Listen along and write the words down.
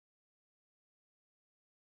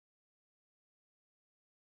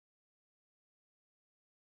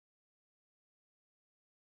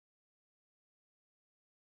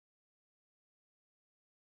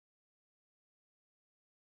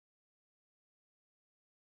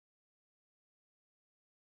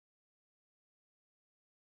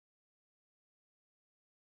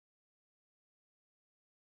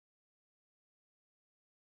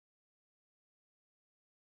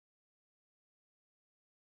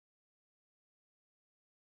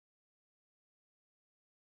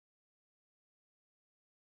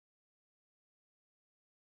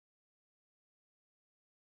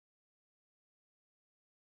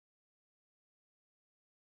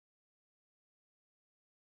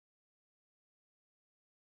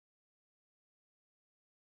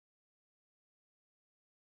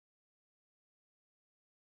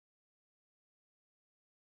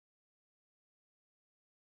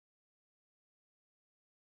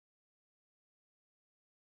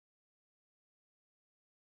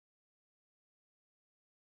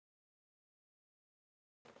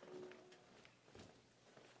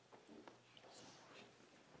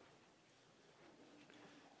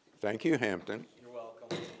Thank you, Hampton. You're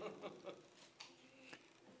welcome.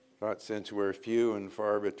 But since we're few and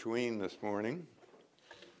far between this morning,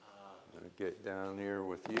 I'll get down here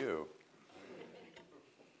with you.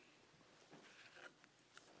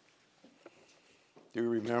 Do you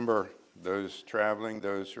remember those traveling,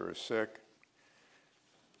 those who are sick?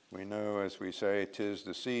 We know, as we say, 'tis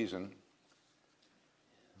the season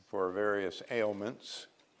for various ailments,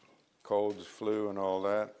 colds, flu, and all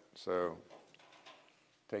that. So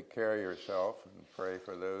take care of yourself and pray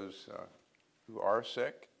for those who are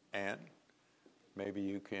sick, and maybe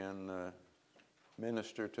you can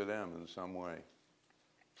minister to them in some way.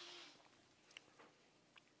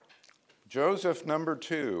 Joseph, number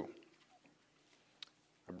 2.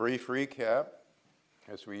 A brief recap,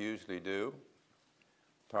 as we usually do,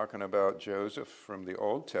 talking about Joseph from the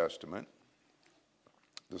Old Testament,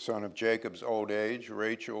 the son of Jacob's old age.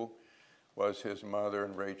 Rachel was his mother,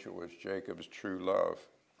 and Rachel was Jacob's true love.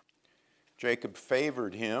 Jacob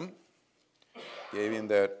favored him, gave him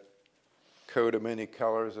that coat of many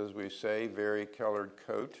colors, as we say, vari-colored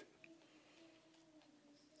coat.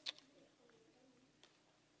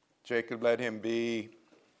 Jacob let him be,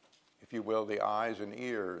 if you will, the eyes and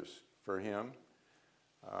ears for him,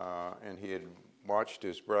 and he had watched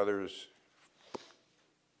his brothers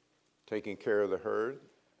taking care of the herd,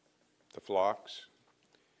 the flocks,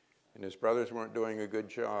 and his brothers weren't doing a good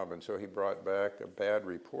job, and so he brought back a bad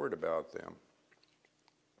report about them.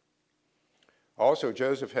 Also,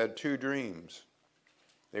 Joseph had 2 dreams.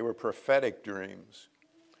 They were prophetic dreams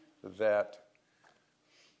that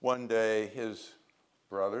one day his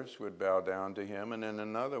brothers would bow down to him, and then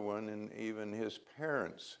another one, and even his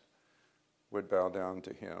parents would bow down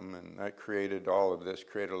to him, and that created all of this,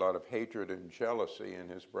 created a lot of hatred and jealousy in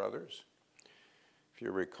his brothers, if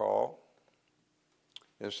you recall.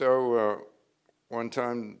 And so one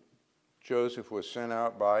time Joseph was sent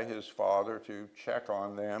out by his father to check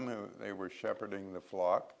on them. They were shepherding the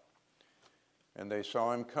flock, and they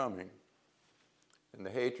saw him coming, and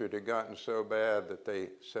the hatred had gotten so bad that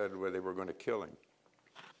they said they were going to kill him.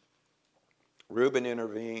 Reuben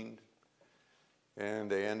intervened, and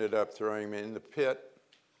they ended up throwing him in the pit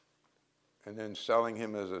and then selling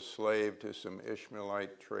him as a slave to some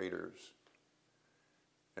Ishmaelite traders.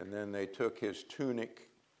 And then they took his tunic,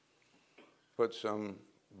 put some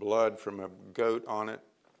blood from a goat on it,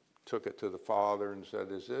 took it to the father and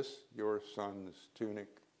said, "Is this your son's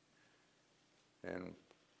tunic?" And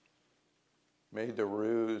made the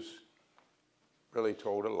ruse, really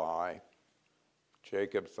told a lie.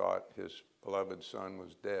 Jacob thought his beloved son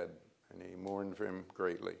was dead, and he mourned for him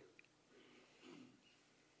greatly.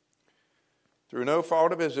 Through no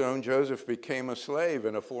fault of his own, Joseph became a slave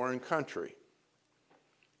in a foreign country,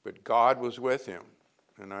 but God was with him.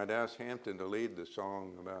 And I'd asked Hampton to lead the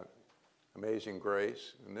song about Amazing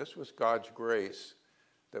Grace, and this was God's grace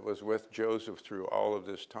that was with Joseph through all of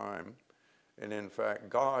this time. And in fact,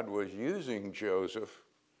 God was using Joseph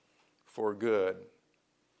for good.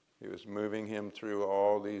 He was moving him through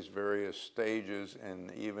all these various stages,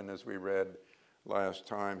 and even as we read last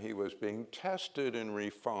time, he was being tested and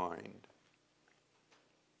refined.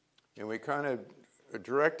 And we kind of are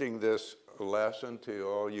directing this lesson to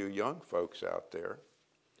all you young folks out there,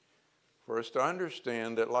 for us to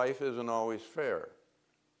understand that life isn't always fair,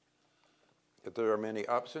 that there are many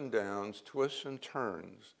ups and downs, twists and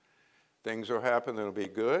turns. Things will happen that'll be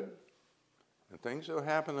good, and things will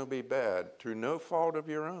happen that'll be bad through no fault of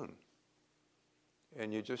your own.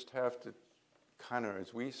 And you just have to kind of,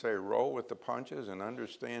 as we say, roll with the punches and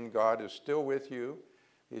understand God is still with you.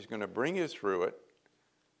 He's going to bring you through it,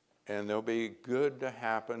 and there'll be good to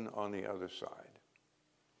happen on the other side.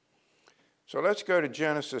 So let's go to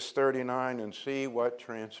Genesis 39 and see what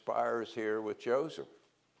transpires here with Joseph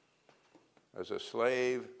as a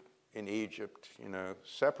slave in Egypt,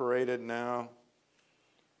 separated now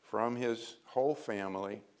from his whole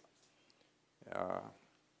family,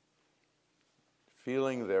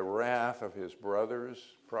 feeling the wrath of his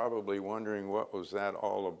brothers, probably wondering what was that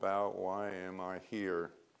all about, why am I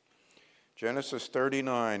here? Genesis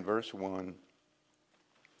 39, verse 1.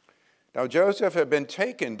 Now Joseph had been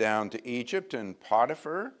taken down to Egypt, and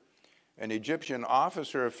Potiphar, an Egyptian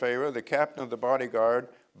officer of Pharaoh, the captain of the bodyguard,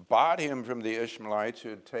 bought him from the Ishmaelites who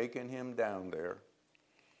had taken him down there.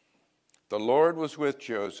 The Lord was with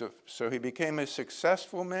Joseph, so he became a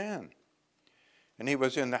successful man, and he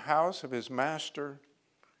was in the house of his master,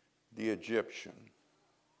 the Egyptian.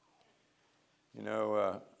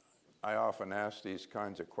 I often ask these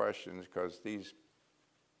kinds of questions because these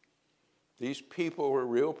people were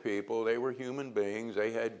real people. They were human beings.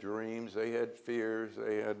 They had dreams. They had fears.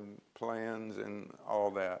 They had plans and all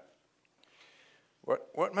that.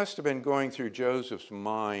 What must have been going through Joseph's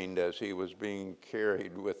mind as he was being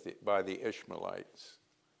carried by the Ishmaelites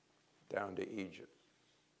down to Egypt?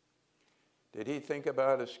 Did he think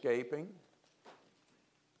about escaping?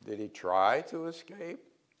 Did he try to escape?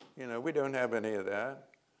 We don't have any of that.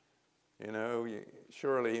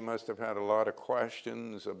 Surely he must have had a lot of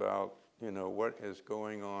questions about, what is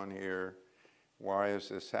going on here? Why is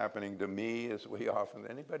this happening to me? As we often,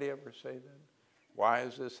 anybody ever say that? Why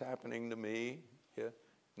is this happening to me? Yeah.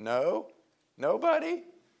 No? Nobody?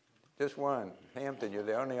 Just one. Hampton, you're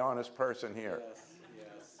the only honest person here. Yes,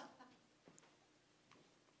 yes.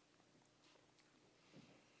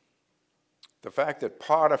 The fact that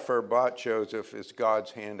Potiphar bought Joseph is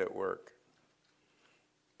God's hand at work.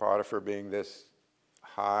 Potiphar being this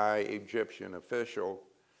high Egyptian official.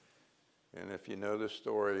 And if you know the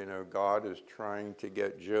story, God is trying to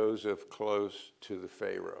get Joseph close to the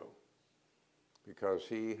Pharaoh because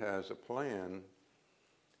he has a plan.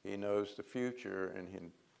 He knows the future,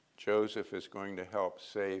 and Joseph is going to help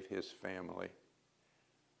save his family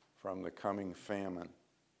from the coming famine.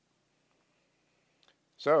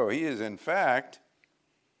 So he is, in fact,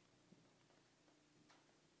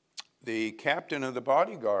 the captain of the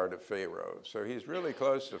bodyguard of Pharaoh. So he's really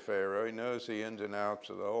close to Pharaoh. He knows the ins and outs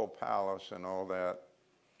of the whole palace and all that.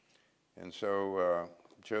 And so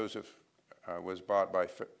Joseph was bought by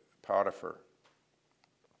Potiphar.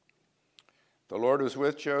 The Lord was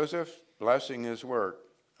with Joseph, blessing his work.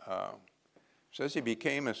 Says he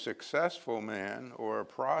became a successful man or a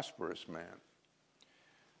prosperous man.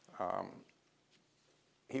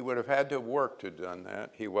 He would have had to have worked to have done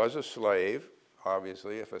that. He was a slave,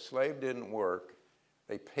 obviously. If a slave didn't work,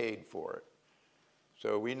 they paid for it.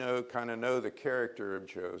 So we kind of know the character of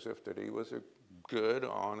Joseph, that he was a good,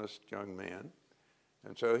 honest young man.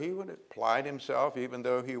 And so he would have applied himself even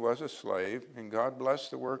though he was a slave, and God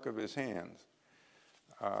blessed the work of his hands.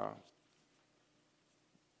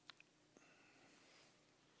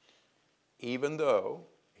 Even though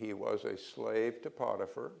he was a slave to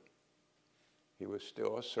Potiphar, he was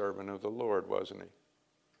still a servant of the Lord, wasn't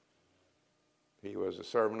he? He was a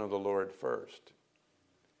servant of the Lord first.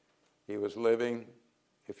 He was living,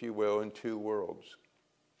 if you will, in two worlds,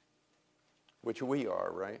 which we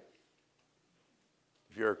are, right?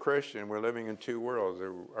 If you're a Christian, we're living in two worlds.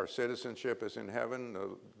 Our citizenship is in heaven.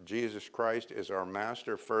 Jesus Christ is our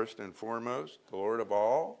master first and foremost, the Lord of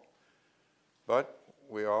all. But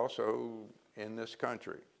we also in this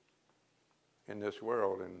country, in this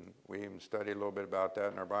world, and we even studied a little bit about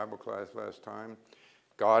that in our Bible class last time.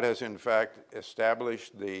 God has in fact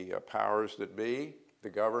established the powers that be, the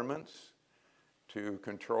governments, to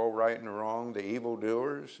control right and wrong, the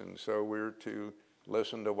evildoers, and so we're to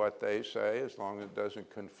listen to what they say as long as it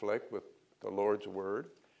doesn't conflict with the Lord's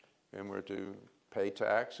word. And we're to pay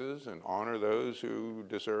taxes and honor those who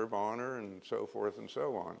deserve honor and so forth and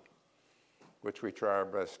so on, which we try our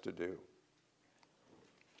best to do.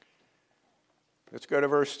 Let's go to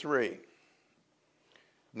verse 3.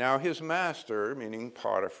 Now his master, meaning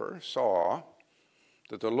Potiphar, saw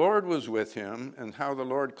that the Lord was with him and how the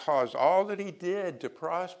Lord caused all that he did to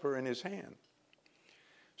prosper in his hand.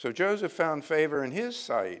 So Joseph found favor in his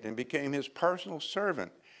sight and became his personal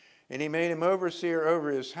servant. And he made him overseer over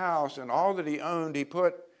his house, and all that he owned he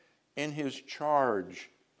put in his charge.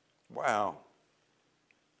 Wow.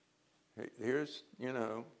 Here's,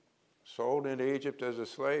 sold into Egypt as a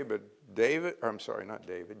slave, but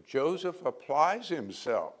Joseph applies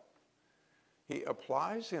himself. He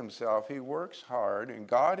applies himself. He works hard, and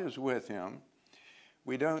God is with him.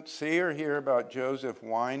 We don't see or hear about Joseph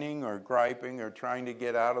whining or griping or trying to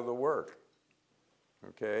get out of the work.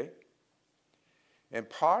 Okay? And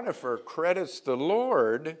Potiphar credits the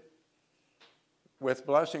Lord with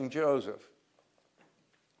blessing Joseph,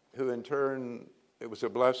 who in turn, it was a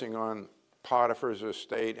blessing on Potiphar's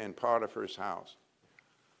estate and Potiphar's house.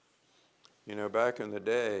 Back in the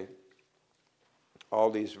day, all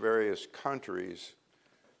these various countries,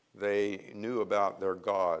 they knew about their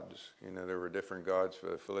gods. There were different gods for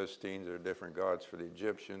the Philistines, there were different gods for the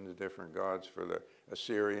Egyptians, different gods for the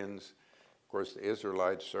Assyrians. Of course, the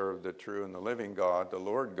Israelites served the true and the living God, the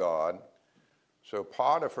Lord God. So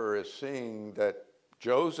Potiphar is seeing that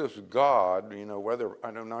Joseph's God, whether,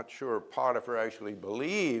 I'm not sure Potiphar actually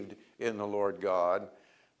believed in the Lord God,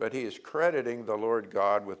 but he is crediting the Lord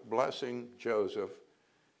God with blessing Joseph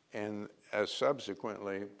and as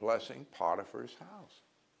subsequently blessing Potiphar's house.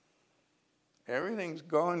 Everything's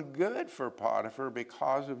going good for Potiphar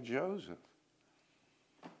because of Joseph.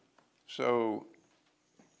 So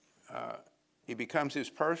he becomes his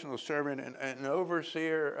personal servant and an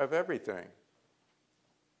overseer of everything.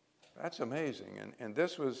 That's amazing. And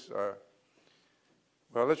this was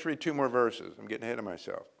Well, let's read 2 more verses. I'm getting ahead of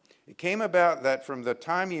myself. It came about that from the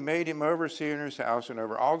time he made him overseer in his house and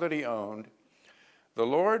over all that he owned, the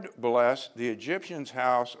Lord blessed the Egyptian's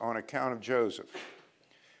house on account of Joseph.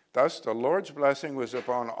 Thus the Lord's blessing was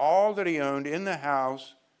upon all that he owned in the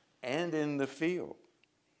house and in the field.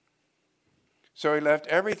 So he left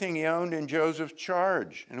everything he owned in Joseph's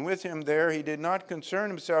charge, and with him there he did not concern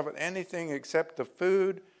himself with anything except the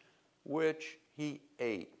food which he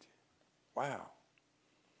ate. Wow.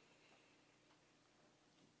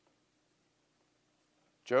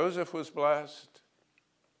 Joseph was blessed,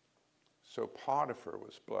 so Potiphar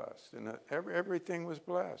was blessed, and everything was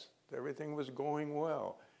blessed. Everything was going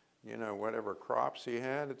well. You know, whatever crops he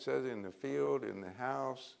had, it says, in the field, in the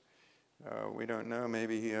house. We don't know.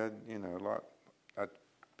 Maybe he had, you know, a lot.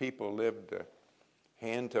 People lived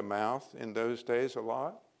hand to mouth in those days a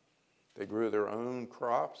lot. They grew their own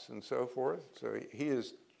crops and so forth. So he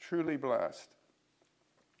is truly blessed.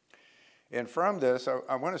 And from this,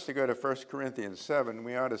 I want us to go to 1 Corinthians 7.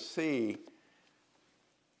 We ought to see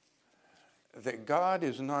that God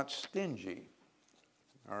is not stingy,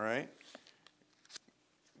 all right?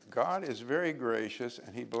 God is very gracious,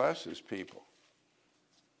 and he blesses people.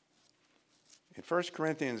 In 1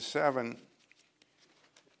 Corinthians 7,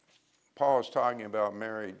 Paul is talking about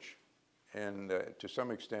marriage and, to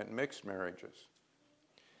some extent, mixed marriages.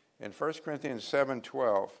 In 1 Corinthians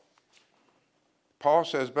 7:12, Paul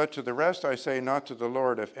says, "But to the rest I say, not to the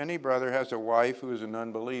Lord, if any brother has a wife who is an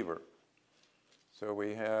unbeliever." So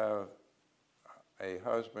we have a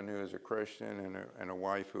husband who is a Christian and a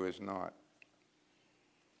wife who is not.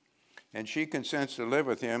 "And she consents to live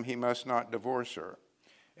with him, he must not divorce her.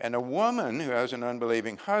 And a woman who has an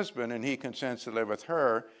unbelieving husband and he consents to live with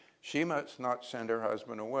her, she must not send her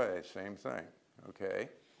husband away." Same thing, okay?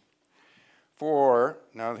 For,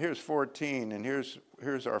 now here's 14, and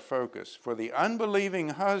here's our focus. "For the unbelieving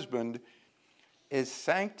husband is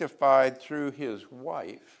sanctified through his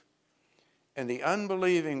wife, and the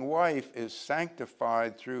unbelieving wife is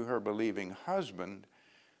sanctified through her believing husband.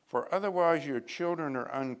 For otherwise your children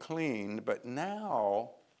are unclean, but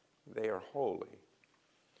now they are holy."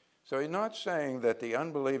 So he's not saying that the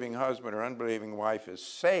unbelieving husband or unbelieving wife is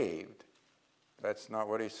saved. That's not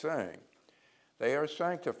what he's saying. They are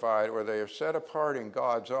sanctified, or they are set apart in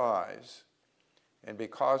God's eyes. And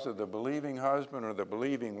because of the believing husband or the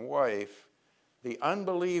believing wife, the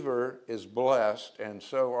unbeliever is blessed, and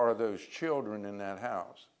so are those children in that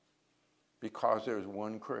house, because there's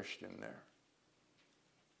one Christian there.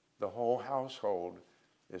 The whole household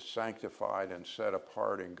is sanctified and set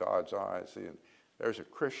apart in God's eyes. There's a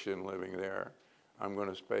Christian living there. I'm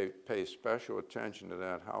going to pay special attention to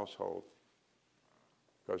that household,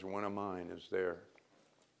 because one of mine is there.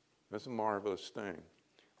 It's a marvelous thing.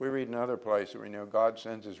 We read in other places, we know God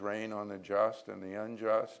sends his rain on the just and the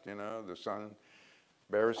unjust. You know, the sun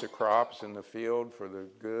bears the crops in the field for the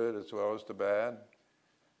good as well as the bad.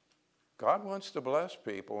 God wants to bless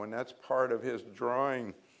people, and that's part of his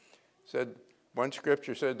drawing. Said, one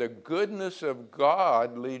scripture said, the goodness of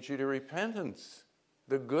God leads you to repentance.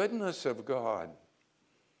 The goodness of God.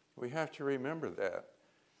 We have to remember that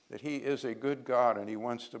he is a good God and he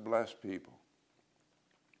wants to bless people.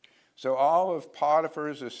 So all of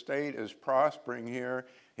Potiphar's estate is prospering here.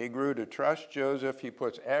 He grew to trust Joseph. He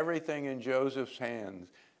puts everything in Joseph's hands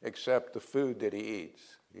except the food that he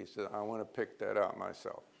eats. He said, I want to pick that out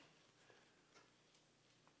myself.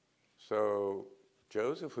 So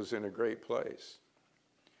Joseph was in a great place.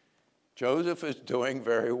 Joseph is doing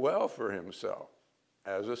very well for himself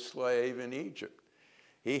as a slave in Egypt.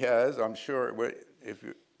 He has, I'm sure, if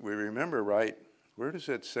we remember right, where does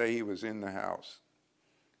it say he was in the house?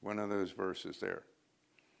 One of those verses there.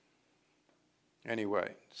 Anyway,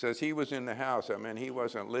 it says he was in the house. I mean, he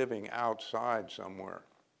wasn't living outside somewhere.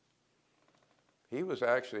 He was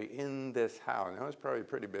actually in this house. Now, it was probably a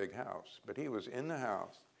pretty big house, but he was in the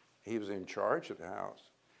house. He was in charge of the house.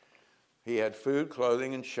 He had food,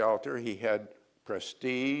 clothing, and shelter. He had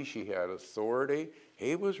prestige. He had authority.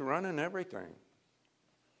 He was running everything.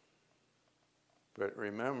 But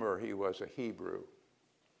remember, he was a Hebrew.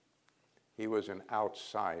 He was an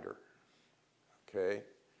outsider, okay?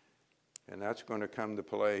 And that's going to come to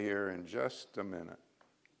play here in just a minute.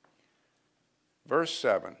 Verse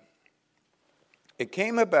 7. It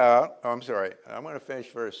came about, I'm going to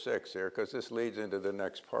finish verse 6 here because this leads into the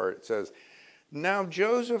next part. It says, now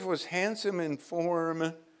Joseph was handsome in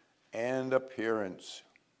form and appearance.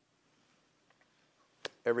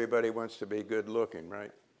 Everybody wants to be good looking,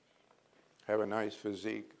 right? Have a nice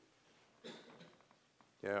physique.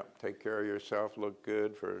 Yeah, take care of yourself, look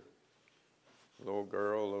good for a little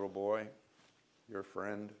girl, little boy, your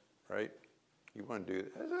friend, right? You want to do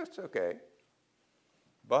that? That's okay.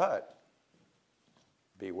 But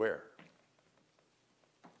beware,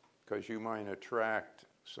 because you might attract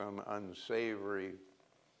some unsavory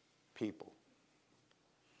people.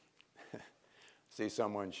 See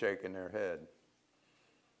someone shaking their head.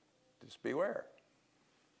 Just beware.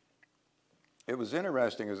 It was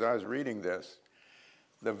interesting as I was reading this.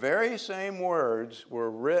 The very same words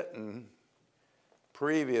were written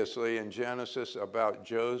previously in Genesis about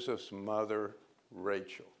Joseph's mother,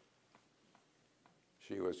 Rachel.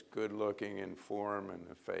 She was good looking in form and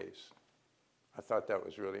the face. I thought that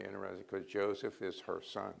was really interesting because Joseph is her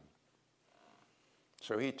son.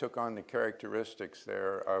 So he took on the characteristics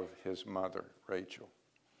there of his mother, Rachel.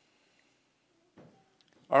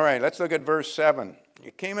 All right, let's look at verse 7.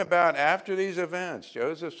 It came about after these events.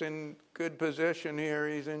 Joseph's in good position here.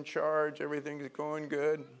 He's in charge. Everything's going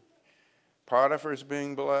good. Potiphar's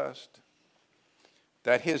being blessed.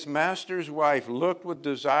 That his master's wife looked with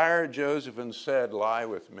desire at Joseph and said, "Lie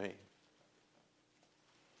with me."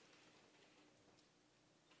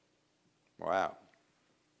 Wow.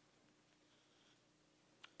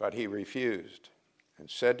 But he refused and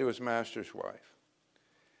said to his master's wife,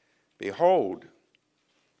 "Behold,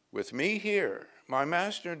 with me here, my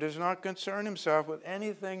master does not concern himself with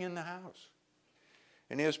anything in the house,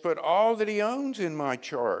 and he has put all that he owns in my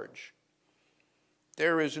charge.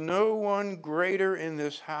 There is no one greater in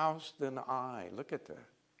this house than I." Look at that.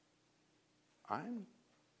 I'm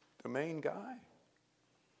the main guy.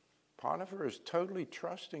 Potiphar is totally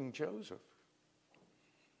trusting Joseph.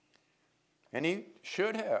 And he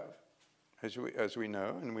should have, as we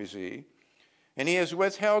know and we see. And he has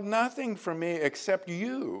withheld nothing from me except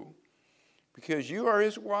you, because you are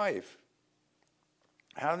his wife.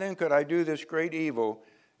 How then could I do this great evil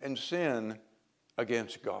and sin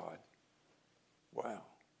against God? Wow.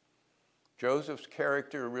 Joseph's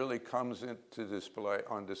character really comes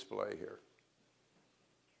on display here.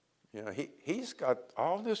 You know, he's got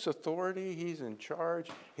all this authority. He's in charge.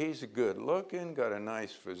 He's good looking, got a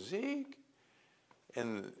nice physique.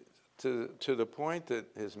 And to the point that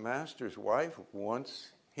his master's wife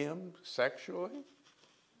wants him sexually?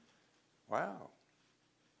 Wow.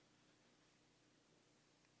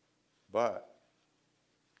 But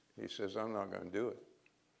he says, "I'm not going to do it."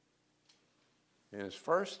 And his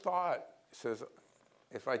first thought, he says,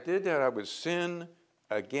 if I did that, I would sin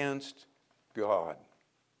against God.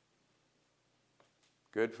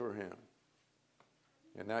 Good for him.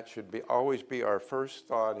 And that should always be our first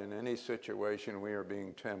thought in any situation we are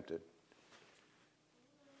being tempted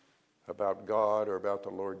about God or about the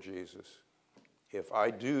Lord Jesus. If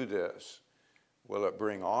I do this, will it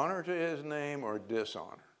bring honor to his name or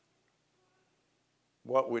dishonor?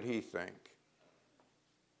 What would he think?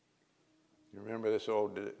 You remember this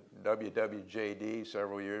old WWJD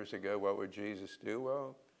several years ago, what would Jesus do?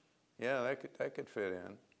 Well, yeah, that could fit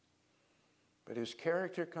in. But his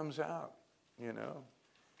character comes out, you know.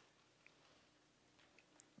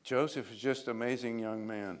 Joseph is just an amazing young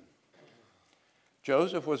man.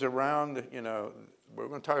 Joseph was around, you know, we're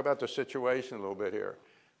going to talk about the situation a little bit here.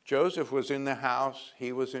 Joseph was in the house.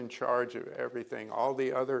 He was in charge of everything. All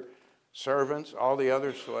the other servants, all the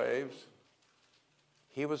other slaves.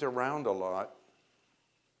 He was around a lot.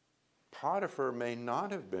 Potiphar may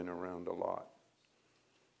not have been around a lot.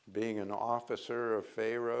 Being an officer of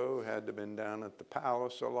Pharaoh, had to have been down at the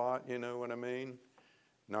palace a lot, you know what I mean?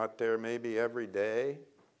 Not there maybe every day.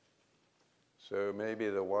 So maybe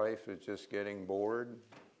the wife is just getting bored,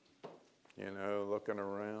 you know, looking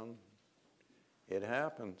around. It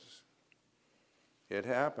happens. It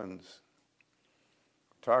happens.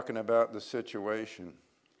 Talking about the situation.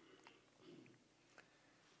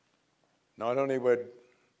 Not only would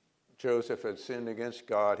Joseph have sinned against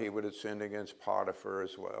God, he would have sinned against Potiphar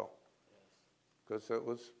as well. Because it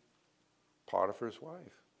was Potiphar's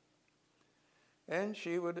wife. And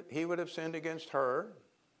he would have sinned against her.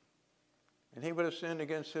 And he would have sinned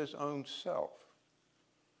against his own self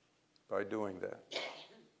by doing that.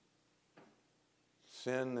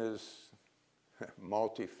 Sin is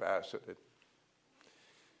multifaceted.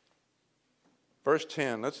 Verse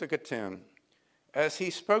 10, let's look at 10. As she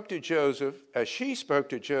spoke to Joseph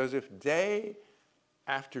day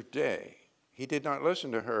after day, he did not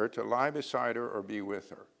listen to her to lie beside her or be with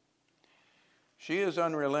her. She is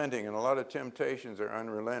unrelenting, and a lot of temptations are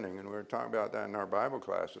unrelenting, and we were talking about that in our Bible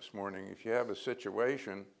class this morning. If you have a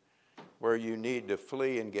situation where you need to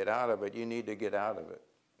flee and get out of it, you need to get out of it.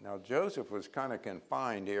 Now, Joseph was kind of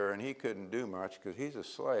confined here, and he couldn't do much because he's a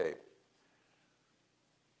slave.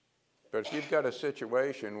 But if you've got a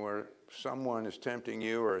situation where someone is tempting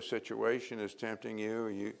you or a situation is tempting you,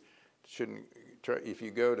 you shouldn't if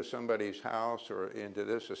you go to somebody's house or into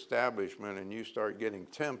this establishment and you start getting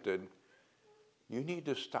tempted, you need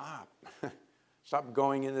to stop. Stop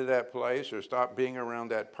going into that place or stop being around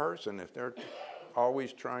that person if they're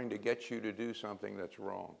always trying to get you to do something that's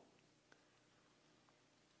wrong.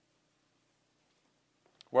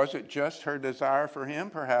 Was it just her desire for him?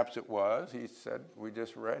 Perhaps it was. He said, we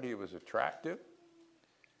just read, he was attractive.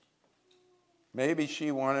 Maybe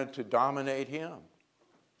she wanted to dominate him.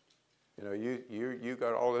 You know, you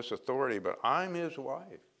got all this authority, but I'm his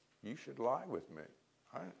wife. You should lie with me.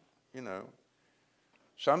 You know,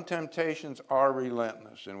 some temptations are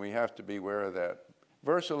relentless, and we have to be aware of that.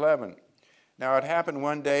 Verse 11, now it happened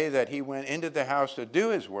one day that he went into the house to do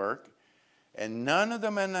his work, and none of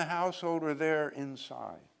them in the household were there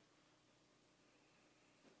inside.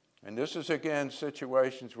 And this is, again,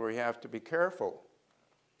 situations where you have to be careful.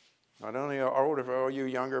 Not only older, for all you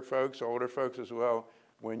younger folks, older folks as well,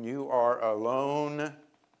 when you are alone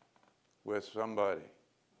with somebody,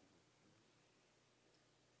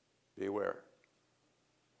 beware.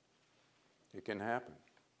 It can happen.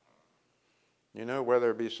 You know,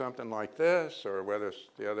 whether it be something like this or whether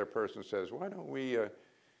the other person says, why don't we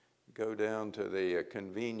go down to the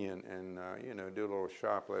convenient and, you know, do a little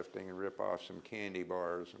shoplifting and rip off some candy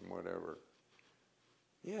bars and whatever.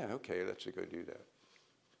 Yeah, okay, let's go do that.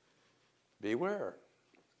 Beware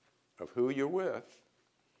of who you're with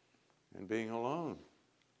and being alone.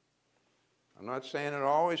 I'm not saying it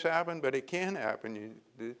always happens, but it can happen.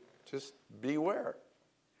 You just beware.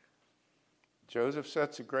 Joseph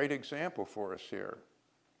sets a great example for us here.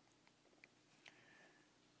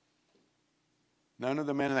 None of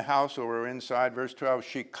the men in the household were inside. Verse 12,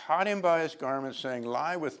 she caught him by his garment, saying,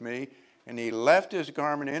 lie with me. And he left his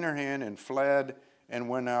garment in her hand and fled and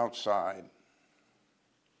went outside.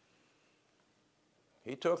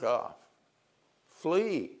 He took off.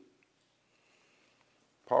 Flee.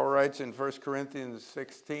 Paul writes in 1 Corinthians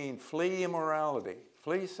 16, flee immorality.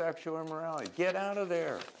 Flee sexual immorality. Get out of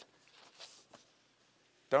there.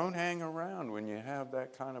 Don't hang around when you have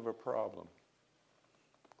that kind of a problem.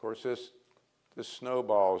 Of course, this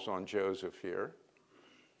snowballs on Joseph here,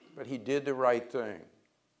 but he did the right thing.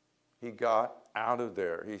 He got out of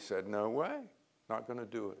there. He said, no way, not going to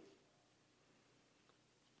do it.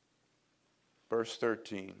 Verse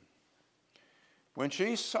 13. When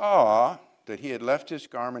she saw that he had left his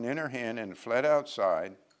garment in her hand and fled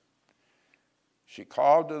outside, she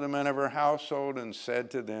called to the men of her household and said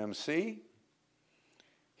to them, see,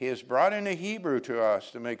 he has brought in a Hebrew to us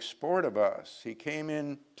to make sport of us. He came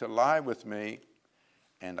in to lie with me,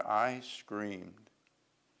 and I screamed.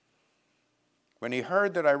 When he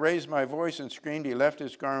heard that I raised my voice and screamed, he left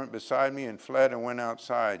his garment beside me and fled and went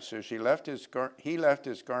outside. So she left his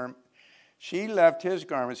garment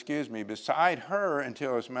beside her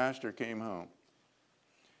until his master came home.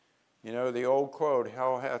 You know, the old quote,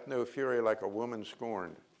 hell hath no fury like a woman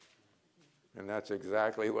scorned. And that's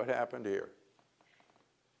exactly what happened here.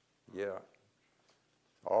 Yeah.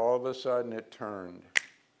 All of a sudden it turned.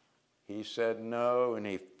 He said no, and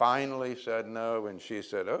he finally said no, and she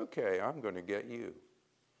said, okay, I'm going to get you.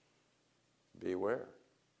 Beware.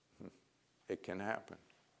 It can happen.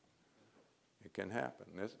 It can happen.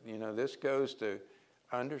 This goes to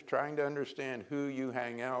trying to understand who you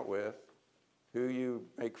hang out with, who you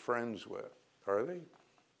make friends with. Are they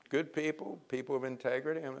good people, people of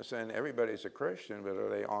integrity? I'm not saying everybody's a Christian, but are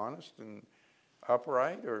they honest and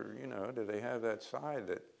upright, or, do they have that side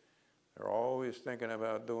that they're always thinking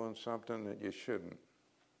about doing something that you shouldn't?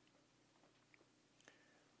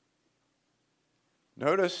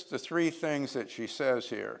 Notice the three things that she says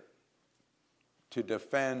here to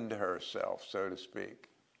defend herself, so to speak.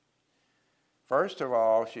 First of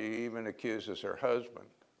all, she even accuses her husband.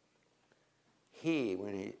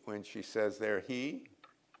 When she says there, he,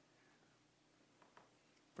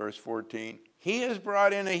 verse 14, he has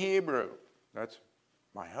brought in a Hebrew. That's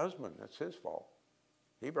my husband. That's his fault.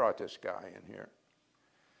 He brought this guy in here.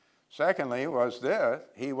 Secondly,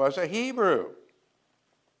 he was a Hebrew.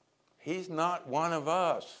 He's not one of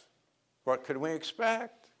us. What could we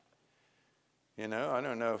expect? I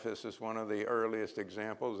don't know if this is one of the earliest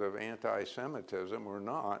examples of anti-Semitism or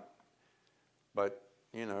not, but,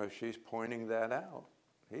 she's pointing that out.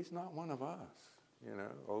 He's not one of us,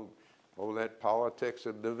 that politics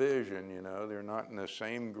of division, they're not in the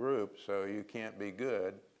same group, so you can't be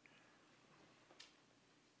good.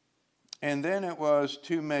 And then it was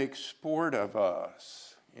to make sport of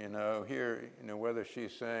us. Here, whether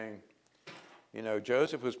she's saying,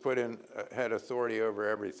 Joseph was had authority over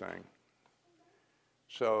everything.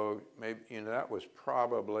 So maybe, that was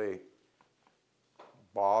probably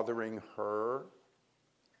bothering her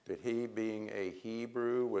that he, being a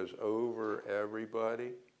Hebrew, was over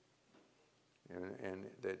everybody, and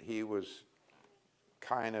that he was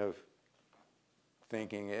kind of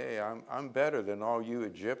thinking, hey, I'm better than all you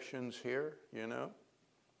Egyptians here, you know.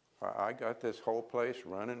 I got this whole place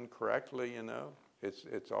running correctly, you know.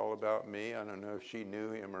 It's all about me. I don't know if she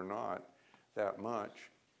knew him or not that much.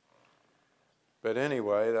 But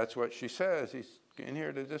anyway, that's what she says. He's in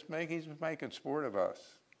here to just he's making sport of us.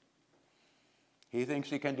 He thinks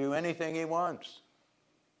he can do anything he wants.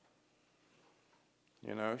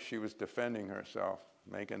 You know, she was defending herself,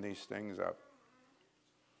 making these things up.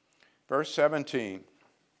 Verse 17.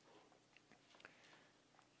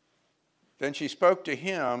 Then she spoke to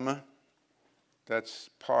him, that's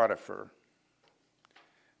Potiphar,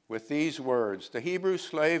 with these words, the Hebrew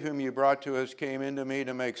slave whom you brought to us came into me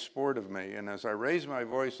to make sport of me. And as I raised my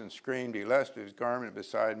voice and screamed, he left his garment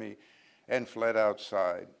beside me and fled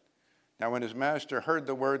outside. Now when his master heard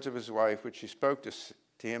the words of his wife, which she spoke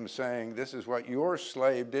to him, saying, this is what your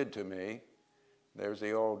slave did to me. There's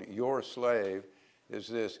the old your slave. Is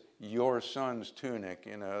this your son's tunic?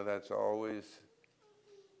 You know, that's always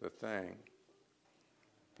the thing.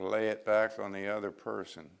 Lay it back on the other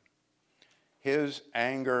person. His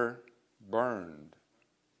anger burned.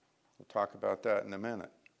 We'll talk about that in a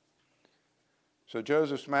minute. So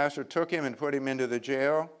Joseph's master took him and put him into the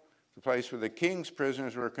jail, the place where the king's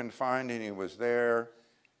prisoners were confined, and he was there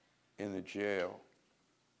in the jail.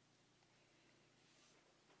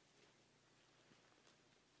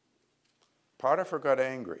 Potiphar got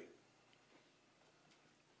angry.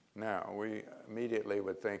 Now, we immediately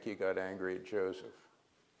would think he got angry at Joseph.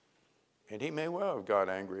 And he may well have got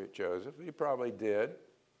angry at Joseph. He probably did.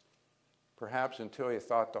 Perhaps until he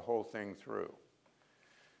thought the whole thing through.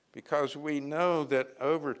 Because we know that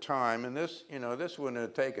over time, and this, you know, this wouldn't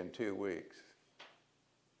have taken 2 weeks.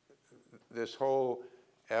 This whole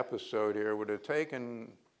episode here would have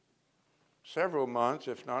taken several months,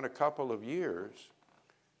 if not a couple of years,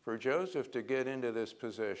 for Joseph to get into this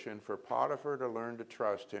position, for Potiphar to learn to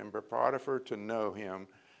trust him, for Potiphar to know him,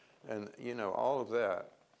 and, you know, all of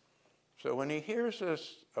that. So when he hears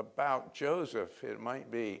this about Joseph, it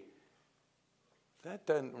might be, that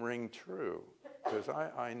doesn't ring true, because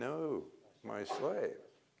I know my slave.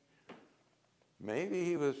 Maybe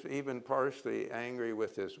he was even partially angry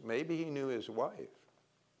with maybe he knew his wife.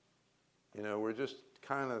 You know, we're just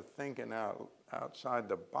kind of thinking outside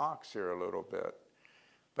the box here a little bit.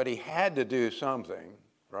 But he had to do something,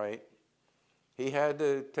 right? He had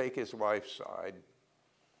to take his wife's side.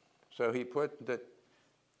 So he put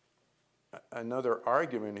another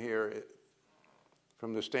argument here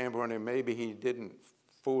from the standpoint of maybe he didn't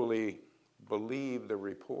fully believe the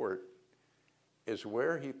report, is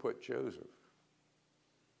where he put Joseph.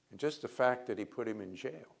 And just the fact that he put him in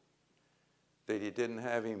jail, that he didn't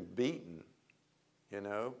have him beaten, you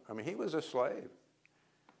know. I mean, he was a slave.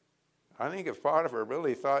 I think if Potiphar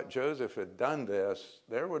really thought Joseph had done this,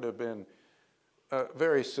 there would have been a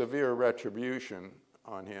very severe retribution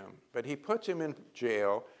on him. But he puts him in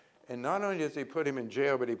jail, and not only does he put him in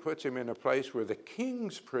jail, but he puts him in a place where the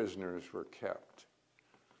king's prisoners were kept.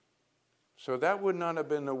 So that would not have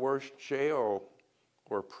been the worst jail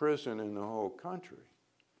or prison in the whole country.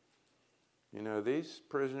 You know, these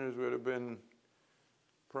prisoners would have been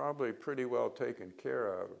probably pretty well taken care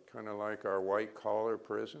of, kind of like our white-collar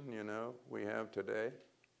prison, you know, we have today.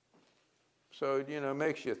 So, you know, it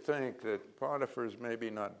makes you think that Potiphar's maybe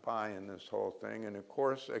not buying this whole thing. And, of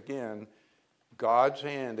course, again, God's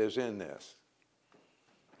hand is in this.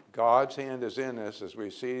 God's hand is in this as we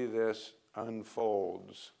see this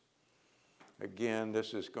unfolds. Again,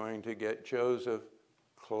 this is going to get Joseph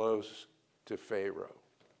close to Pharaoh.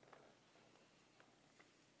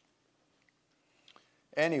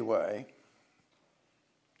 Anyway,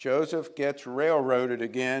 Joseph gets railroaded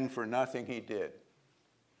again for nothing he did.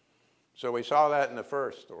 So we saw that in the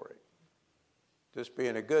first story. Just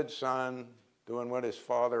being a good son, doing what his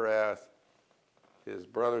father asked. His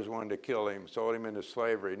brothers wanted to kill him, sold him into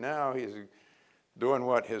slavery. Now he's doing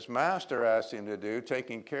what his master asked him to do,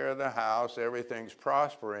 taking care of the house, everything's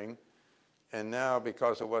prospering. And now,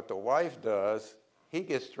 because of what the wife does, he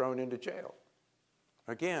gets thrown into jail.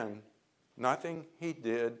 Again, nothing he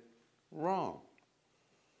did wrong.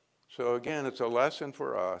 So again, it's a lesson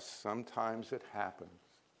for us. Sometimes it happens.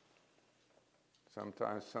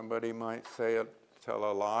 Sometimes somebody might tell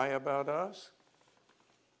a lie about us,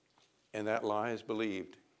 and that lie is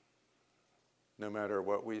believed, no matter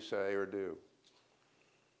what we say or do.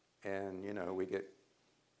 And, you know, we get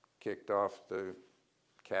kicked off the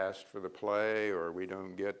cast for the play, or we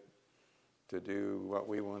don't get to do what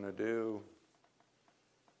we want to do.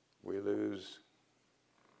 We lose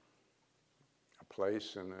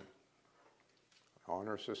place in the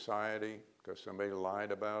honor society because somebody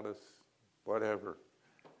lied about us, whatever.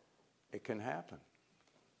 It can happen.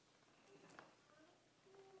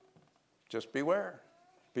 Just beware.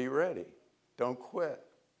 Be ready. Don't quit.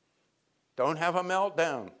 Don't have a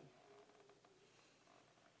meltdown.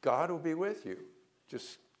 God will be with you.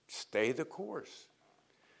 Just stay the course.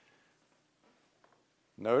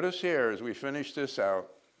 Notice here as we finish this out,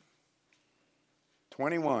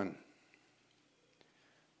 21.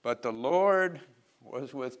 But the Lord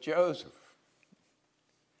was with Joseph.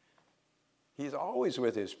 He's always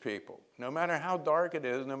with his people. No matter how dark it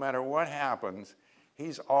is, no matter what happens,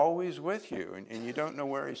 he's always with you. And you don't know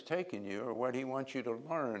where he's taking you or what he wants you to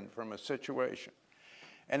learn from a situation.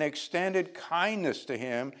 And extended kindness to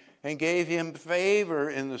him and gave him favor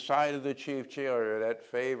in the sight of the chief jailer. That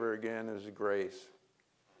favor, again, is grace.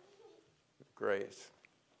 Grace.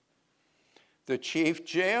 The chief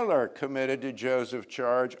jailer committed to Joseph's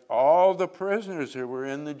charge all the prisoners who were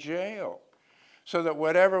in the jail, so that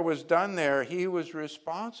whatever was done there, he was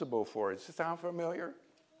responsible for it. Does this sound familiar?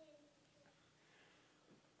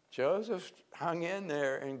 Joseph hung in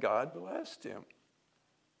there and God blessed him.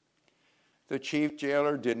 The chief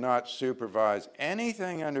jailer did not supervise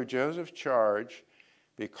anything under Joseph's charge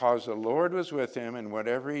because the Lord was with him, and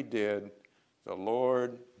whatever he did, the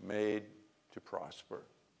Lord made to prosper.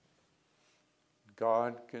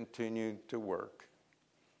 God continued to work.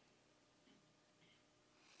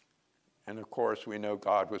 And of course, we know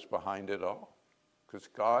God was behind it all because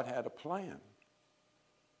God had a plan.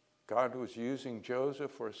 God was using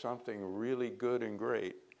Joseph for something really good and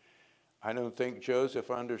great. I don't think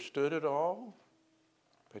Joseph understood it all,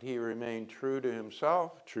 but he remained true to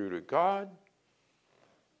himself, true to God,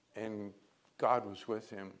 and God was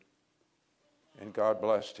with him, and God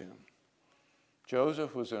blessed him.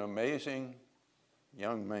 Joseph was an amazing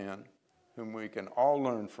young man whom we can all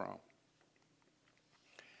learn from.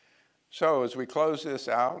 So as we close this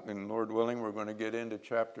out, and Lord willing, we're going to get into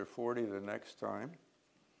chapter 40 the next time.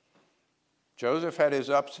 Joseph had his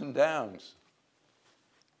ups and downs.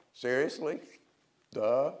 Seriously?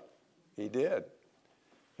 Duh, he did.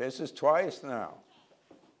 This is twice now.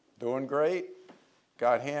 Doing great,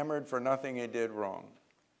 got hammered for nothing he did wrong.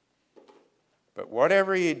 But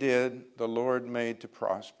whatever he did, the Lord made to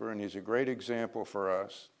prosper, and he's a great example for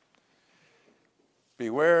us.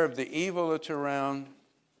 Beware of the evil that's around.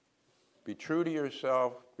 Be true to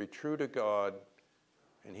yourself. Be true to God,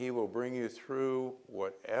 and he will bring you through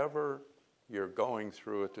whatever you're going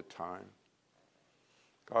through at the time.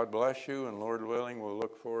 God bless you, and Lord willing, we'll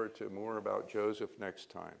look forward to more about Joseph next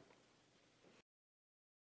time.